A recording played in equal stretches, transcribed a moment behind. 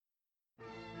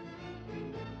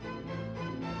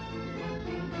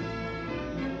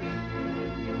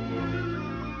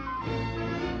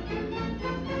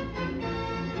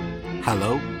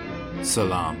Hello,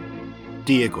 Salam,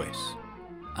 Diagwit,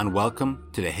 and welcome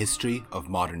to the History of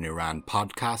Modern Iran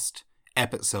podcast,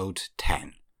 episode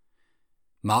 10.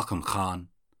 Malcolm Khan,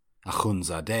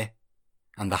 Akhundzadeh,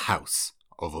 and the House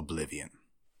of Oblivion.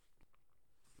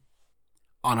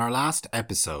 On our last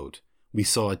episode, we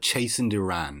saw a chastened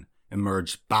Iran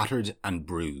emerge battered and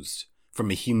bruised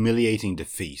from a humiliating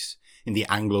defeat in the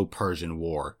Anglo-Persian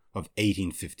War of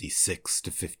 1856 to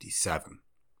 57.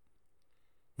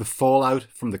 The fallout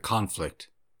from the conflict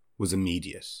was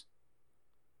immediate.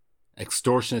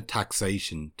 Extortionate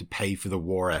taxation to pay for the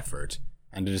war effort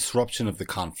and the disruption of the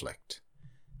conflict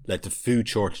led to food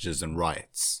shortages and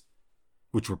riots,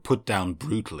 which were put down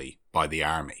brutally by the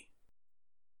army.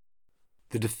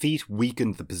 The defeat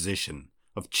weakened the position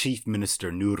of Chief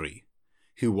Minister Nouri,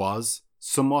 who was,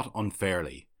 somewhat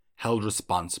unfairly, held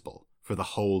responsible for the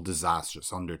whole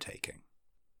disastrous undertaking.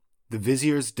 The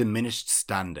vizier's diminished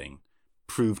standing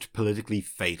proved politically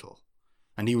fatal,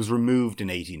 and he was removed in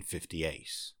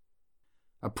 1858.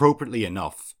 Appropriately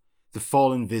enough, the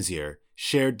fallen vizier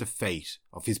shared the fate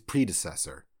of his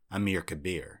predecessor, Amir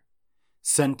Kabir,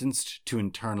 sentenced to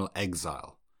internal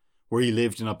exile, where he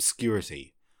lived in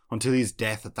obscurity until his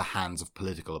death at the hands of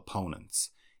political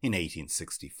opponents in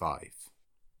 1865.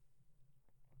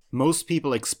 Most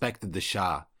people expected the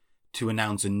Shah to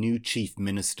announce a new chief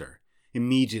minister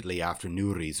immediately after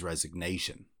Nouri's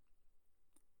resignation.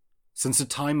 Since the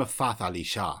time of Fath Ali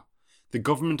Shah, the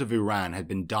government of Iran had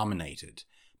been dominated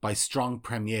by strong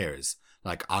premiers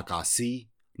like Agassi,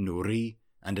 Nouri,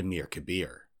 and Amir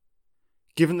Kabir.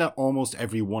 Given that almost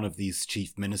every one of these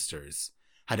chief ministers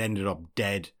had ended up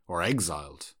dead or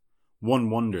exiled, one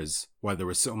wonders why there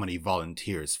were so many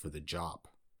volunteers for the job.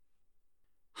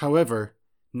 However,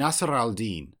 Nasser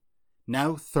al-Din,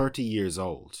 now 30 years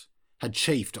old, had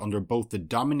chafed under both the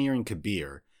domineering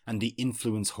Kabir and the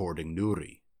influence-hoarding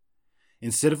Nouri.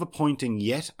 Instead of appointing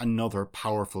yet another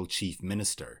powerful chief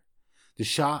minister, the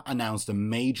Shah announced a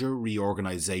major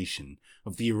reorganization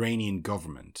of the Iranian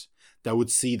government that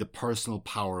would see the personal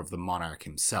power of the monarch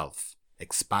himself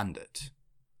expanded.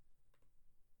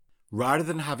 Rather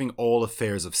than having all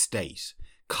affairs of state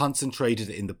concentrated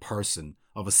in the person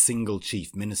of a single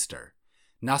chief minister,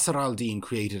 Nasser al-Din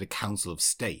created a council of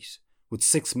state with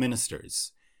 6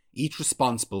 ministers, each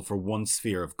responsible for one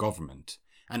sphere of government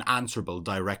and answerable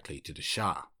directly to the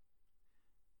Shah.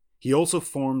 He also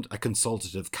formed a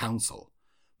consultative council,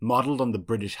 modelled on the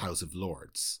British House of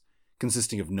Lords,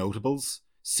 consisting of notables,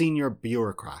 senior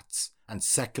bureaucrats, and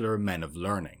secular men of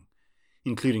learning,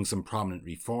 including some prominent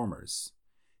reformers,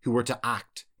 who were to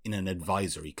act in an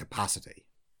advisory capacity.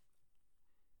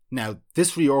 Now,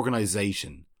 this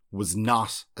reorganisation was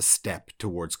not a step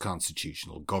towards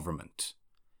constitutional government.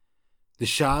 The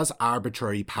Shah's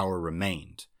arbitrary power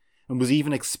remained, and was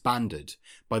even expanded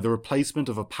by the replacement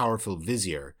of a powerful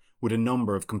vizier with a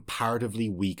number of comparatively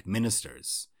weak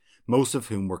ministers, most of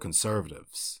whom were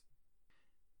conservatives.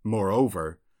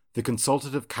 Moreover, the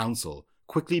Consultative Council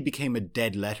quickly became a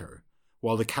dead letter,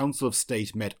 while the Council of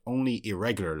State met only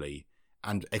irregularly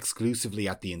and exclusively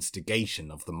at the instigation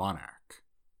of the monarch.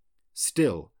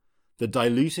 Still, the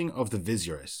diluting of the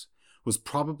vizierate was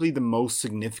probably the most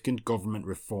significant government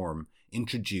reform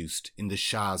introduced in the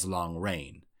Shah's long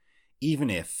reign,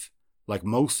 even if, like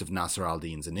most of Nasser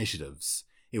al-Din's initiatives,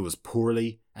 it was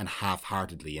poorly and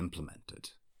half-heartedly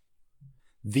implemented.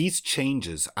 These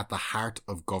changes at the heart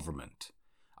of government,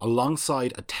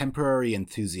 alongside a temporary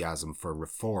enthusiasm for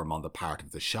reform on the part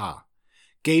of the Shah,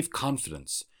 gave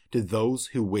confidence to those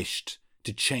who wished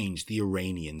to change the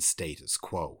Iranian status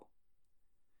quo.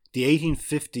 The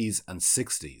 1850s and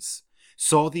 60s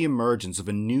saw the emergence of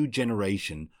a new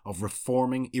generation of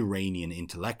reforming Iranian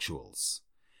intellectuals,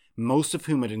 most of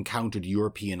whom had encountered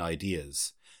European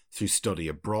ideas through study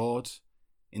abroad,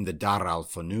 in the Dar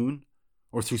al-Funun,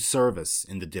 or through service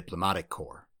in the diplomatic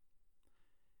corps.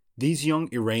 These young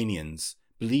Iranians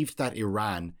believed that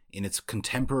Iran, in its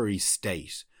contemporary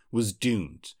state, was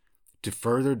doomed to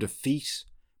further defeat,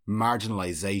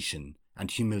 marginalization,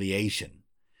 and humiliation,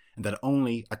 and that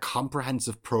only a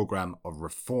comprehensive program of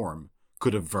reform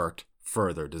could avert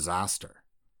further disaster.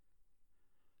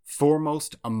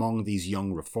 Foremost among these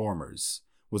young reformers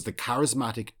was the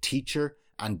charismatic teacher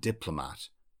and diplomat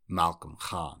Malcolm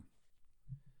Khan.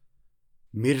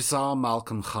 Mirza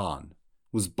Malcolm Khan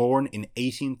was born in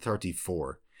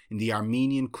 1834 in the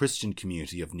Armenian Christian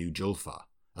community of New Julfa,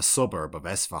 a suburb of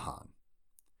Esfahan.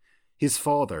 His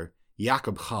father,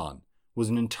 Yaqub Khan, was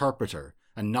an interpreter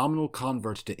and nominal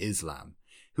convert to Islam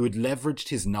who had leveraged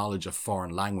his knowledge of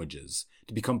foreign languages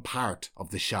to become part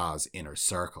of the Shah's inner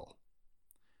circle.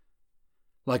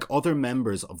 Like other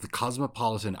members of the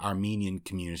cosmopolitan Armenian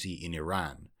community in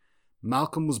Iran,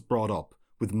 Malcolm was brought up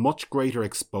with much greater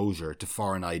exposure to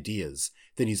foreign ideas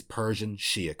than his Persian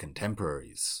Shia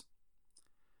contemporaries.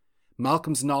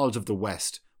 Malcolm's knowledge of the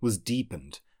West was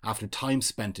deepened after time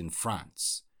spent in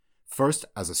France, first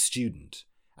as a student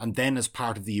and then as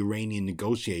part of the Iranian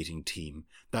negotiating team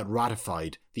that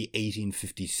ratified the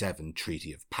 1857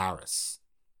 Treaty of Paris.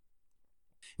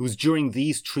 It was during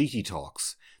these treaty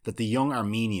talks that the young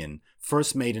Armenian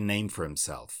first made a name for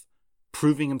himself,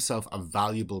 proving himself a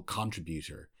valuable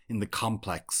contributor in the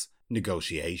complex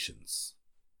negotiations.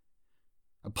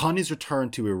 Upon his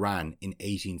return to Iran in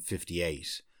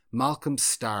 1858, Malcolm's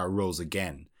star rose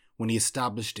again when he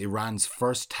established Iran's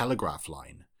first telegraph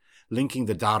line, linking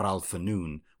the Dar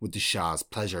al-Fanoon with the Shah's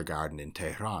pleasure garden in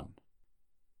Tehran.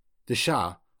 The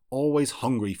Shah, always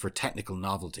hungry for technical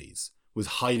novelties,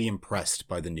 was highly impressed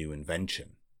by the new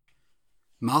invention.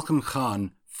 Malcolm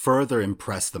Khan further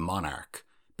impressed the monarch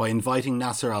by inviting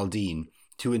Nasser al-Din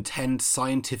to attend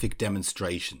scientific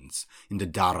demonstrations in the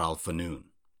Dar al-Fanoon.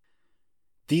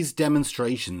 These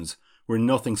demonstrations were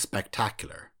nothing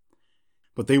spectacular,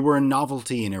 but they were a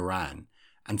novelty in Iran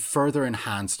and further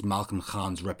enhanced Malcolm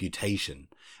Khan's reputation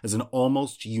as an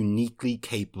almost uniquely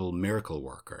capable miracle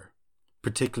worker,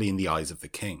 particularly in the eyes of the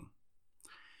king.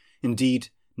 Indeed,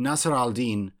 Nasser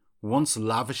al-Din once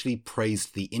lavishly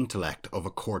praised the intellect of a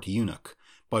court eunuch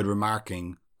by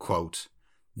remarking, quote,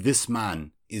 "This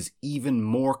man is even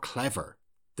more clever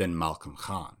than Malcolm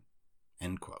Khan,"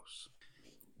 end quote.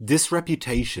 This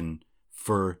reputation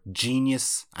for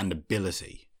genius and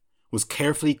ability was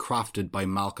carefully crafted by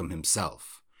Malcolm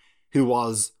himself, who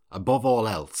was, above all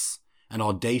else, an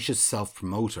audacious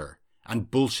self-promoter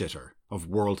and bullshitter of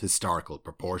world historical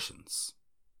proportions.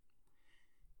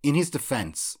 In his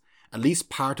defence, at least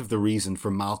part of the reason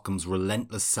for Malcolm's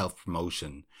relentless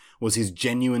self-promotion was his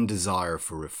genuine desire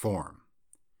for reform.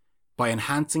 By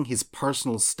enhancing his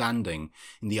personal standing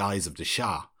in the eyes of the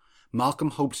Shah,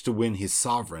 Malcolm hoped to win his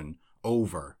sovereign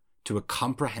over to a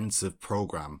comprehensive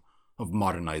programme of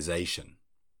modernisation.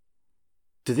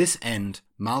 To this end,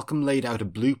 Malcolm laid out a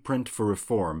blueprint for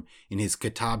reform in his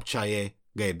Kitab-Chaye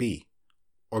Ghaibi,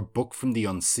 or Book from the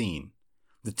Unseen,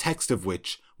 the text of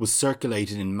which was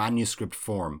circulated in manuscript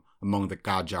form among the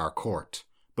Qajar court,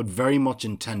 but very much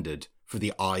intended for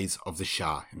the eyes of the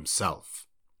Shah himself.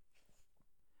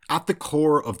 At the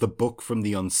core of the Book from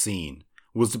the Unseen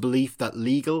was the belief that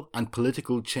legal and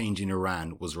political change in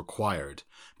Iran was required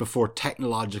before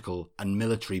technological and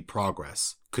military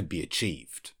progress could be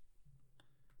achieved.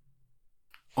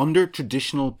 Under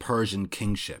traditional Persian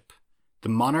kingship, the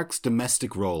monarch's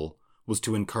domestic role was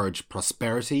to encourage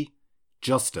prosperity,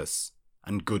 justice,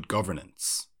 and good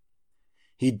governance.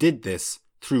 He did this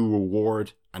through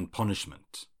reward and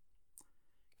punishment.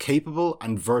 Capable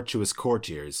and virtuous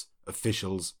courtiers,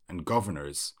 officials, and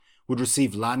governors would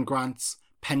receive land grants,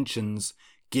 pensions,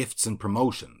 gifts, and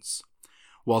promotions,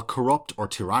 while corrupt or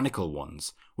tyrannical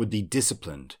ones would be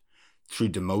disciplined through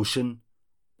demotion,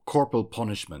 corporal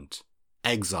punishment,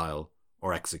 exile,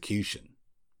 or execution.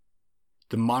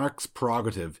 The monarch's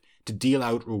prerogative to deal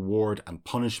out reward and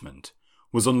punishment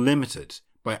was unlimited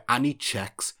by any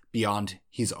checks beyond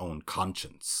his own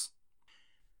conscience.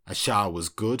 A Shah was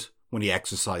good when he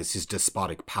exercised his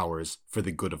despotic powers for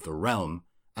the good of the realm,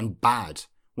 and bad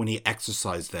when he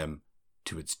exercised them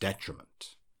to its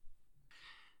detriment.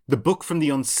 The Book from the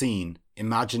Unseen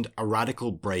imagined a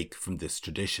radical break from this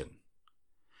tradition.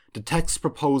 The text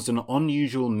proposed an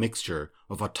unusual mixture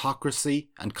of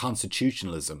autocracy and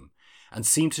constitutionalism, and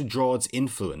seemed to draw its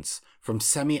influence from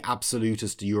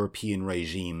semi-absolutist European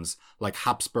regimes like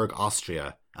Habsburg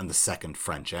Austria and the Second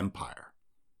French Empire.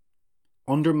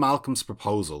 Under Malcolm's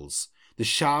proposals, the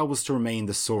Shah was to remain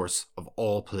the source of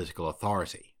all political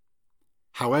authority.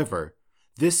 However,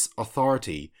 this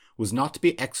authority was not to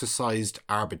be exercised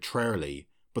arbitrarily,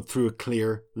 but through a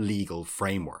clear legal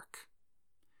framework.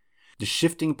 The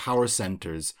shifting power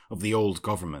centres of the old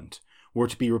government were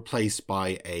to be replaced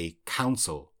by a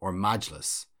council or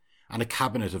majlis and a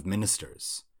cabinet of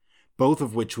ministers, both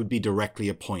of which would be directly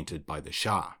appointed by the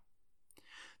Shah.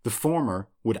 The former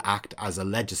would act as a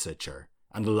legislature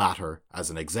and the latter as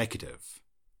an executive.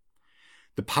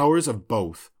 The powers of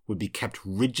both would be kept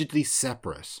rigidly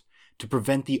separate to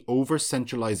prevent the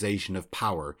over-centralisation of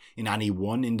power in any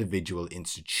one individual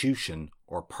institution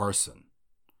or person.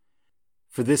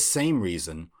 For this same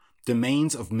reason,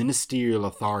 domains of ministerial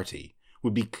authority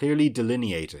would be clearly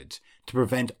delineated to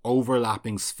prevent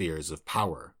overlapping spheres of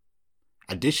power.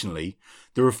 Additionally,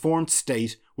 the reformed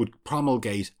state would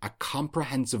promulgate a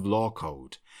comprehensive law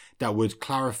code that would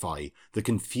clarify the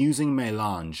confusing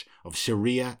melange of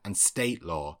Sharia and state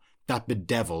law that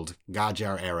bedeviled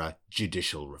Qajar-era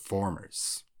judicial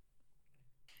reformers.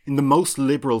 In the most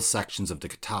liberal sections of the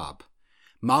Kitab,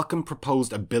 Malcolm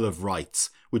proposed a Bill of Rights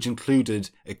which included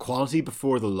equality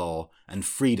before the law and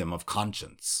freedom of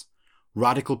conscience,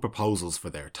 radical proposals for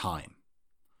their time.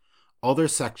 Other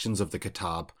sections of the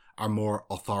Kitab are more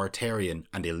authoritarian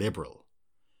and illiberal.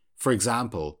 For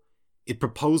example, it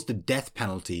proposed the death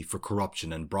penalty for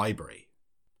corruption and bribery.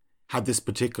 Had this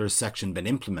particular section been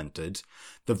implemented,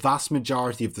 the vast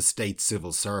majority of the state's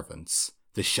civil servants,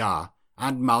 the Shah,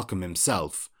 and Malcolm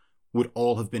himself would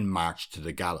all have been marched to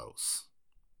the gallows.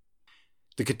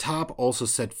 The Kitab also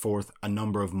set forth a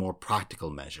number of more practical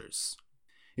measures.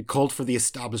 It called for the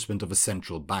establishment of a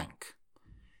central bank,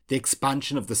 the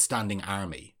expansion of the standing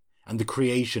army, and the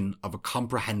creation of a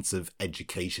comprehensive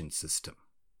education system.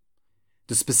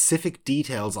 The specific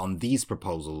details on these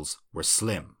proposals were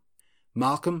slim.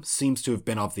 Malcolm seems to have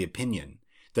been of the opinion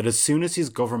that as soon as his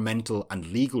governmental and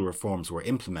legal reforms were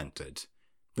implemented,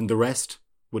 then the rest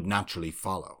would naturally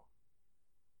follow.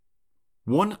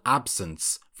 One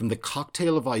absence from the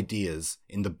cocktail of ideas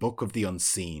in the Book of the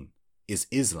Unseen is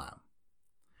Islam.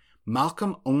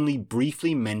 Malcolm only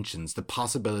briefly mentions the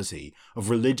possibility of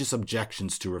religious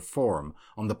objections to reform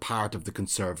on the part of the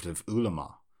conservative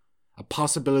ulama, a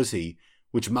possibility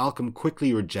which Malcolm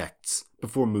quickly rejects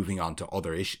before moving on to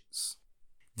other issues.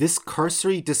 This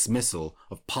cursory dismissal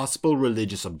of possible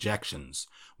religious objections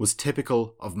was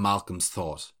typical of Malcolm's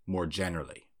thought more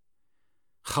generally.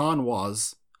 Khan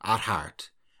was, at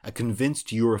heart, a convinced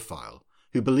Europhile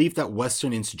who believed that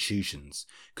Western institutions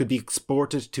could be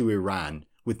exported to Iran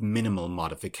with minimal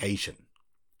modification.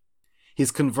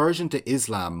 His conversion to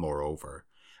Islam, moreover,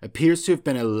 appears to have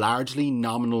been a largely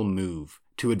nominal move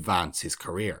to advance his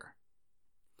career.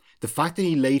 The fact that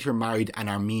he later married an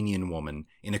Armenian woman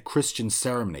in a Christian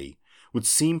ceremony would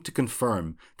seem to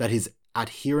confirm that his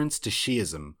adherence to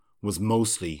Shi'ism was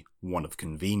mostly one of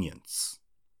convenience.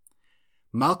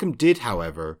 Malcolm did,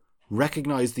 however,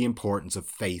 recognize the importance of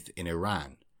faith in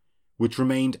Iran, which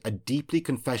remained a deeply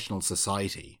confessional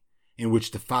society in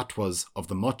which the fatwas of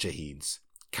the Mujtahids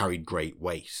carried great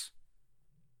weight.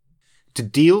 To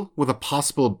deal with a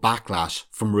possible backlash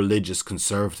from religious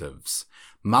conservatives,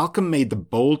 Malcolm made the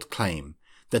bold claim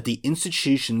that the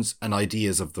institutions and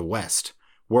ideas of the West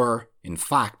were, in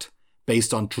fact,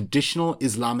 based on traditional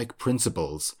Islamic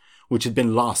principles which had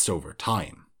been lost over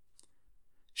time.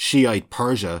 Shiite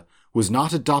Persia was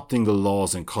not adopting the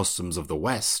laws and customs of the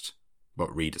West,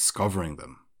 but rediscovering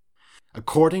them.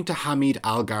 According to Hamid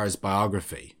Algar's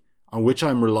biography, on which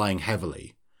I'm relying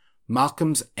heavily,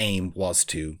 Malcolm's aim was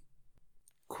to,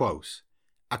 quote,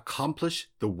 accomplish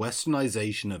the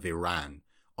westernization of Iran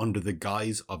under the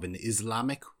guise of an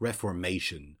Islamic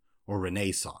Reformation or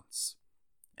Renaissance,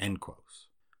 end quote.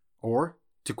 Or,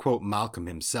 to quote Malcolm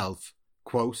himself,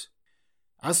 quote,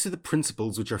 as to the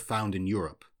principles which are found in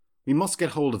Europe, we must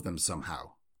get hold of them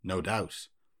somehow, no doubt.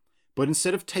 But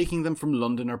instead of taking them from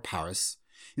London or Paris,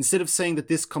 instead of saying that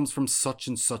this comes from such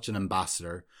and such an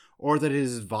ambassador, or that it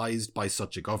is advised by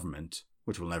such a government,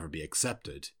 which will never be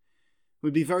accepted, it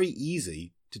would be very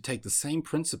easy to take the same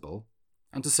principle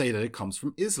and to say that it comes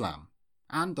from Islam,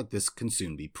 and that this can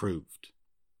soon be proved.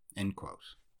 End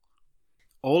quote.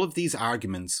 All of these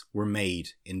arguments were made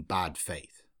in bad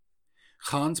faith.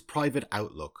 Khan's private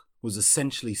outlook was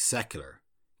essentially secular,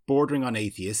 bordering on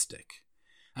atheistic,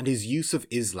 and his use of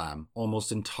Islam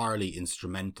almost entirely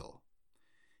instrumental.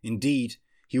 Indeed,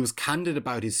 he was candid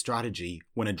about his strategy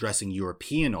when addressing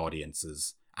European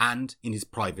audiences and in his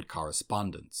private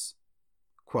correspondence.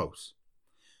 Quote,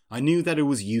 I knew that it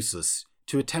was useless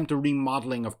to attempt a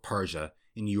remodeling of Persia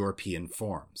in European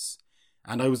forms,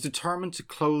 and I was determined to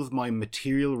clothe my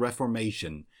material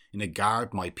reformation in a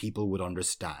garb my people would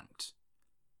understand.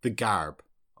 The garb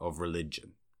of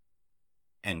religion.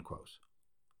 End quote.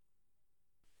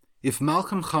 If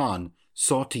Malcolm Khan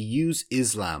sought to use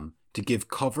Islam to give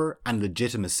cover and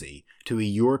legitimacy to a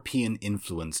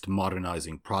European-influenced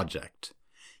modernizing project,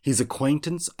 his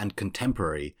acquaintance and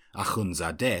contemporary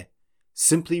Akhundzadeh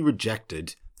simply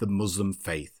rejected the Muslim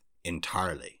faith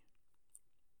entirely.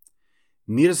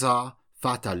 Mirza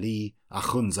Fath Ali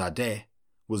Akhundzadeh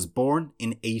was born in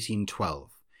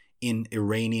 1812 in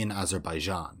Iranian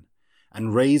Azerbaijan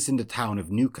and raised in the town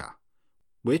of Nuka,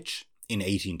 which, in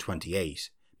 1828,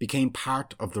 became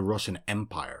part of the Russian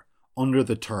Empire under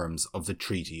the terms of the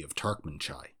Treaty of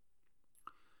Turkmenchai.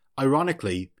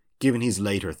 Ironically, given his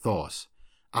later thought,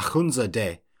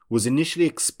 Akhundzadeh was initially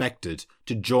expected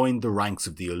to join the ranks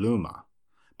of the Ulema,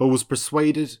 but was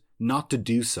persuaded not to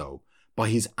do so by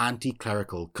his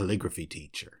anti-clerical calligraphy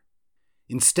teacher.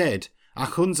 Instead,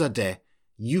 Akhundzadeh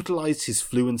utilized his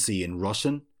fluency in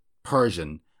Russian,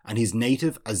 Persian, and his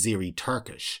native Azeri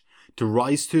Turkish to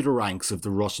rise through the ranks of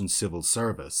the Russian civil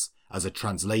service as a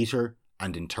translator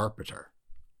and interpreter.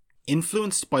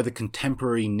 Influenced by the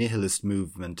contemporary nihilist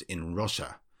movement in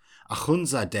Russia,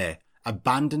 Akhundzadeh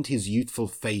abandoned his youthful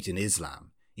faith in Islam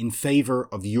in favour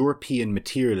of European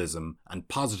materialism and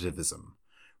positivism,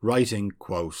 writing,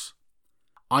 quote,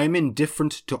 "I am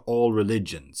indifferent to all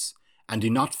religions and do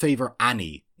not favour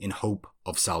any in hope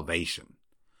of salvation.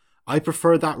 I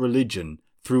prefer that religion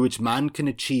through which man can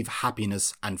achieve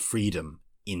happiness and freedom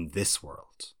in this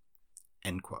world."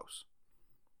 End quote.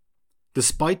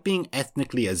 Despite being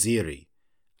ethnically Azeri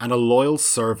and a loyal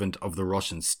servant of the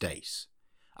Russian state,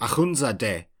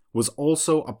 Akhundzadeh was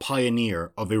also a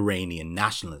pioneer of Iranian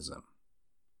nationalism.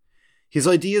 His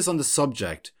ideas on the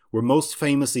subject were most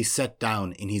famously set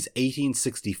down in his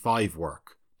 1865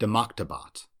 work, The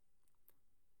Maktabat.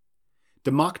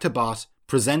 The Maktabat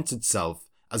presents itself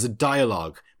as a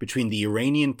dialogue between the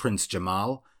Iranian Prince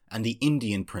Jamal and the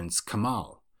Indian Prince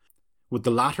Kamal, with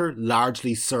the latter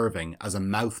largely serving as a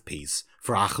mouthpiece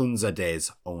for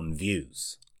Akhundzadeh's own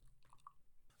views.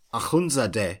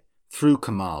 Akhundzadeh, through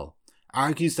Kamal,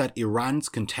 argues that Iran's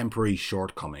contemporary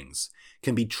shortcomings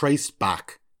can be traced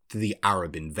back to the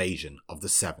Arab invasion of the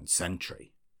 7th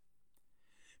century.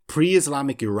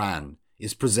 Pre-Islamic Iran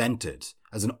is presented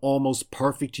as an almost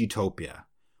perfect utopia,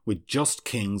 with just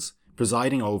kings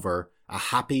presiding over a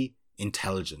happy,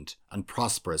 intelligent, and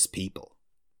prosperous people.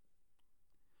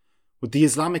 With the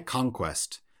Islamic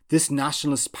conquest, this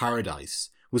nationalist paradise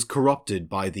was corrupted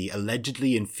by the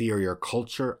allegedly inferior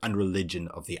culture and religion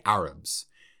of the Arabs,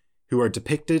 who are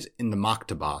depicted in the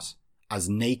Maktabat as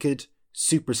naked,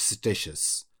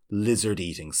 superstitious,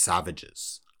 lizard-eating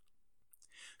savages.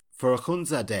 For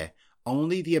Akhundzadeh,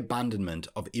 only the abandonment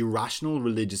of irrational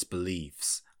religious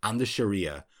beliefs and the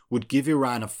Sharia would give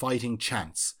Iran a fighting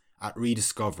chance at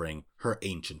rediscovering her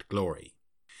ancient glory.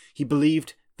 He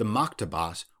believed the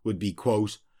Maktabat would be,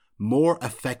 quote, "more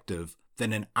effective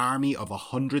than an army of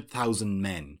 100,000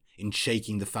 men in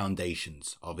shaking the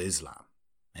foundations of Islam."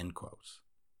 End quote.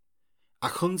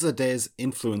 Akhundzadeh's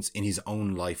influence in his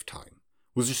own lifetime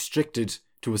was restricted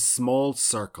to a small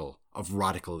circle of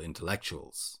radical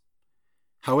intellectuals.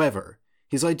 However,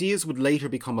 his ideas would later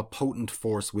become a potent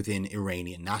force within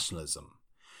Iranian nationalism,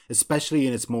 especially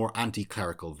in its more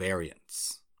anti-clerical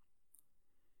variants.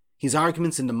 His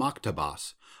arguments in the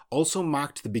Maktabat also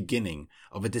marked the beginning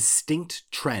of a distinct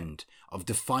trend of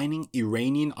defining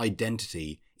Iranian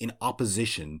identity in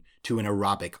opposition to an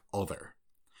Arabic other,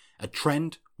 a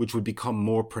trend which would become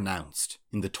more pronounced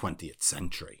in the 20th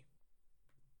century.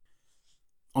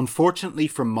 Unfortunately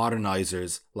for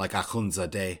modernizers like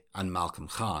Akhundzadeh and Malcolm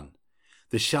Khan,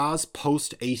 the Shah's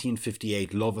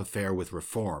post-1858 love affair with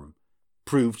reform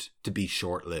proved to be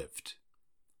short-lived.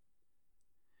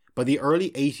 By the early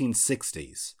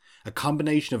 1860s, a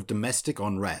combination of domestic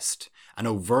unrest and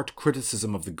overt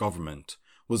criticism of the government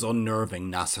was unnerving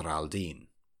Nasser al-Din.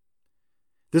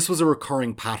 This was a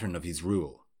recurring pattern of his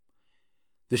rule.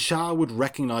 The Shah would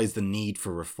recognize the need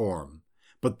for reform,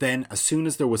 but then as soon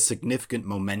as there was significant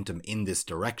momentum in this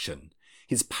direction,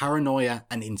 his paranoia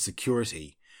and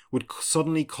insecurity would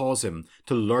suddenly cause him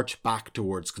to lurch back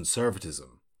towards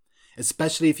conservatism,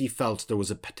 especially if he felt there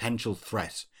was a potential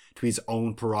threat to his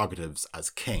own prerogatives as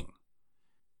king.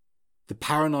 The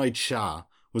paranoid Shah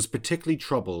was particularly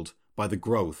troubled by the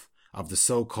growth of the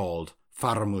so-called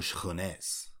Faramush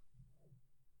Khunes.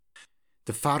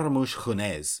 The Faramush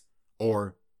Khunes,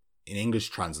 or in English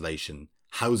translation,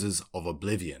 Houses of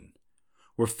Oblivion,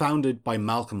 were founded by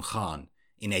Malcolm Khan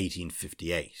in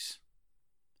 1858.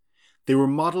 They were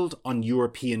modelled on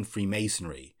European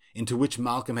Freemasonry, into which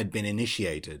Malcolm had been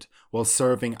initiated while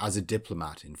serving as a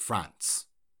diplomat in France.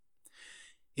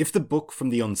 If the book from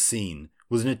the unseen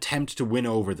was an attempt to win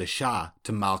over the Shah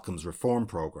to Malcolm's reform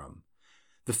programme,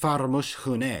 the Faramush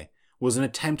Khunes was an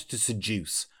attempt to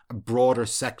seduce a broader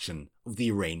section of the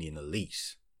Iranian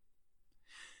elite.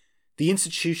 The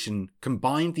institution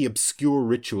combined the obscure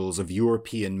rituals of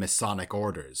European Masonic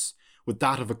orders with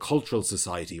that of a cultural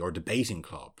society or debating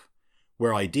club,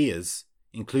 where ideas,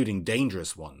 including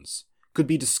dangerous ones, could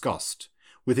be discussed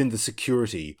within the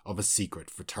security of a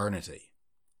secret fraternity.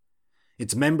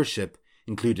 Its membership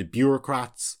included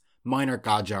bureaucrats, minor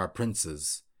Qajar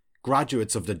princes,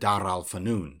 graduates of the Dar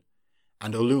al-Fanun,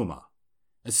 and ulama,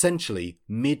 essentially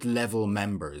mid-level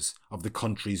members of the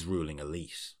country's ruling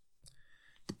elite.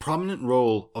 The prominent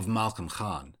role of Malcolm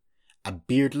Khan, a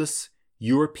beardless,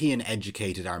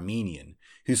 European-educated Armenian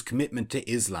whose commitment to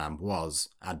Islam was,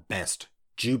 at best,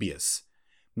 dubious,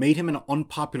 made him an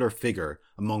unpopular figure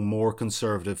among more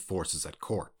conservative forces at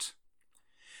court.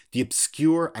 The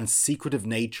obscure and secretive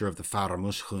nature of the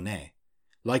Faramoush Khune,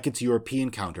 like its European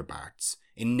counterparts,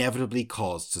 inevitably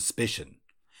caused suspicion,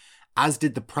 as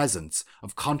did the presence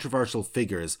of controversial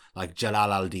figures like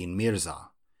Jalal al-Din Mirza,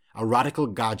 a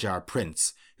radical Qajar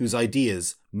prince whose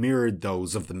ideas mirrored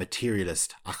those of the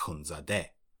materialist Akhundzadeh.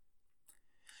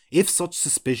 If such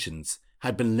suspicions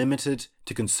had been limited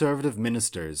to conservative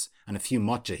ministers and a few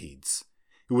mujahids,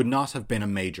 it would not have been a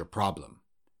major problem.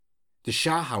 The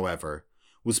Shah, however,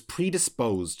 was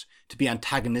predisposed to be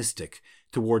antagonistic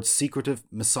towards secretive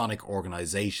Masonic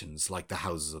organizations like the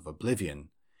Houses of Oblivion,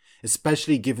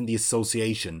 especially given the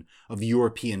association of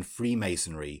European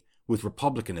Freemasonry with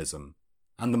republicanism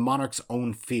and the monarch's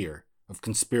own fear of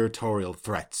conspiratorial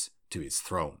threats to his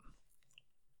throne.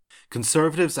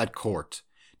 Conservatives at court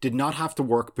did not have to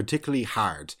work particularly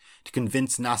hard to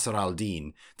convince Nasser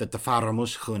al-Din that the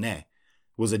Faramoush Khune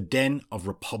was a den of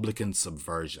republican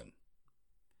subversion.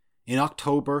 In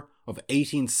October of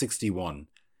 1861,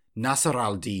 Nasser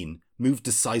al-Din moved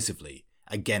decisively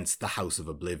against the House of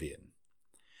Oblivion.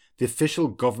 The official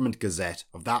government gazette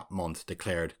of that month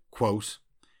declared, quote,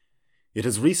 "It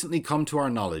has recently come to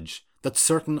our knowledge that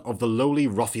certain of the lowly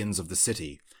ruffians of the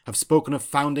city have spoken of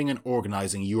founding and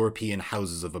organising European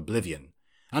Houses of Oblivion,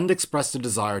 and expressed a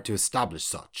desire to establish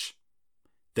such.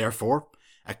 Therefore,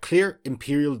 a clear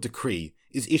imperial decree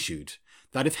is issued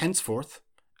that if henceforth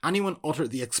anyone utter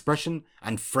the expression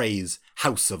and phrase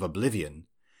House of Oblivion,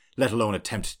 let alone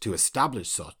attempt to establish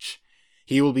such,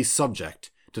 he will be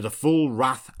subject to the full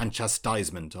wrath and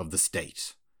chastisement of the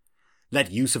state.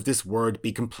 Let use of this word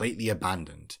be completely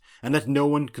abandoned, and let no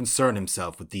one concern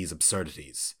himself with these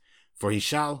absurdities, for he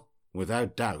shall,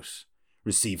 without doubt,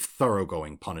 receive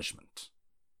thoroughgoing punishment."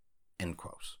 End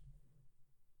quote.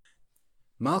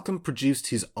 Malcolm produced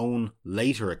his own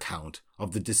later account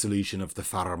of the dissolution of the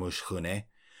Faramoush Khune,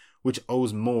 which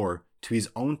owes more to his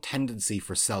own tendency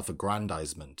for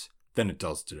self-aggrandizement than it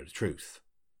does to the truth.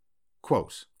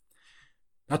 Quote,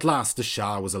 "At last the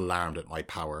Shah was alarmed at my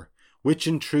power, which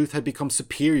in truth had become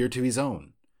superior to his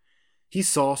own. He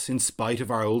sought, in spite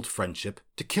of our old friendship,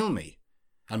 to kill me,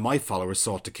 and my followers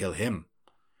sought to kill him.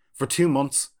 For 2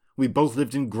 months we both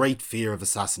lived in great fear of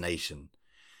assassination,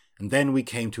 and then we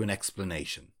came to an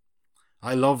explanation.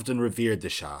 I loved and revered the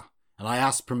Shah, and I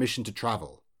asked permission to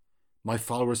travel. My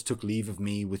followers took leave of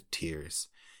me with tears,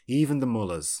 even the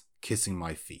mullahs kissing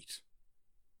my feet."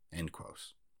 End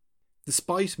quote.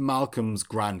 Despite Malcolm's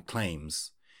grand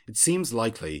claims, it seems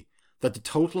likely that the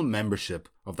total membership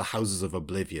of the Houses of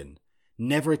Oblivion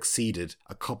never exceeded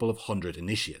a couple of hundred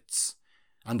initiates,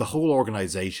 and the whole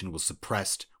organisation was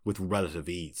suppressed with relative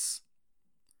ease.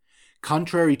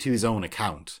 Contrary to his own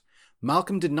account,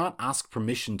 Malcolm did not ask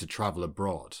permission to travel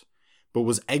abroad, but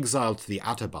was exiled to the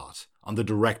Atabat on the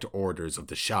direct orders of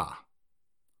the Shah.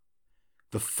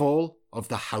 The fall of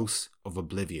the House of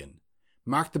Oblivion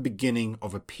marked the beginning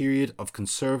of a period of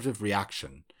conservative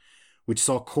reaction which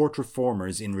saw court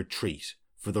reformers in retreat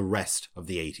for the rest of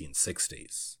the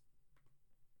 1860s.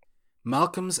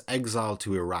 Malcolm's exile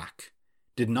to Iraq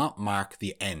did not mark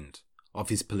the end of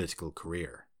his political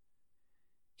career.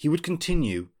 He would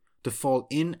continue to fall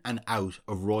in and out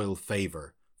of royal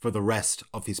favour for the rest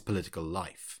of his political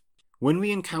life. When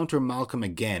we encounter Malcolm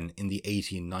again in the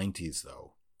 1890s,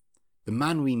 though, the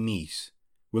man we meet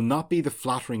will not be the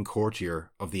flattering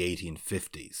courtier of the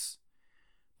 1850s,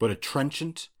 but a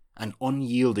trenchant and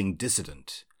unyielding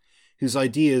dissident whose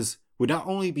ideas would not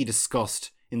only be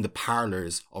discussed in the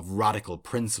parlours of radical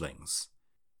princelings,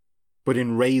 but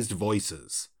in raised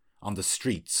voices on the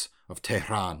streets of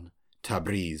Tehran,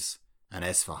 Tabriz, and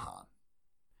Esfahan.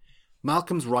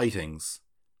 Malcolm's writings,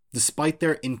 despite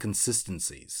their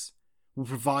inconsistencies, will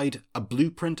provide a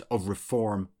blueprint of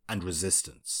reform and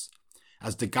resistance,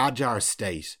 as the Qajar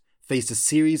state faced a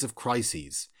series of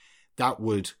crises that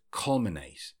would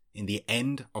culminate in the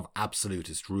end of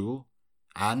absolutist rule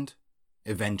and,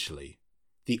 eventually,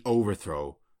 the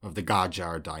overthrow of the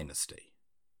Qajar dynasty.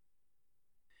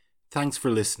 Thanks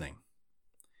for listening.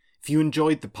 If you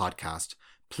enjoyed the podcast,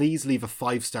 please leave a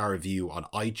 5-star review on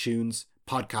iTunes,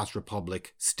 Podcast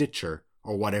Republic, Stitcher,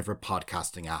 or whatever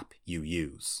podcasting app you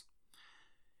use.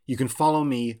 You can follow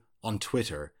me on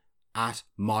Twitter at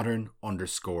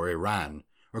modern_Iran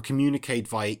or communicate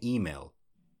via email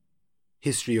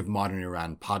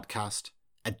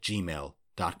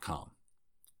historyofmoderniranpodcast@gmail.com.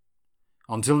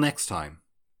 Until next time,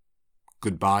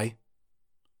 goodbye,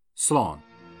 Slán,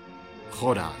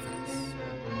 Khoda Hafiz.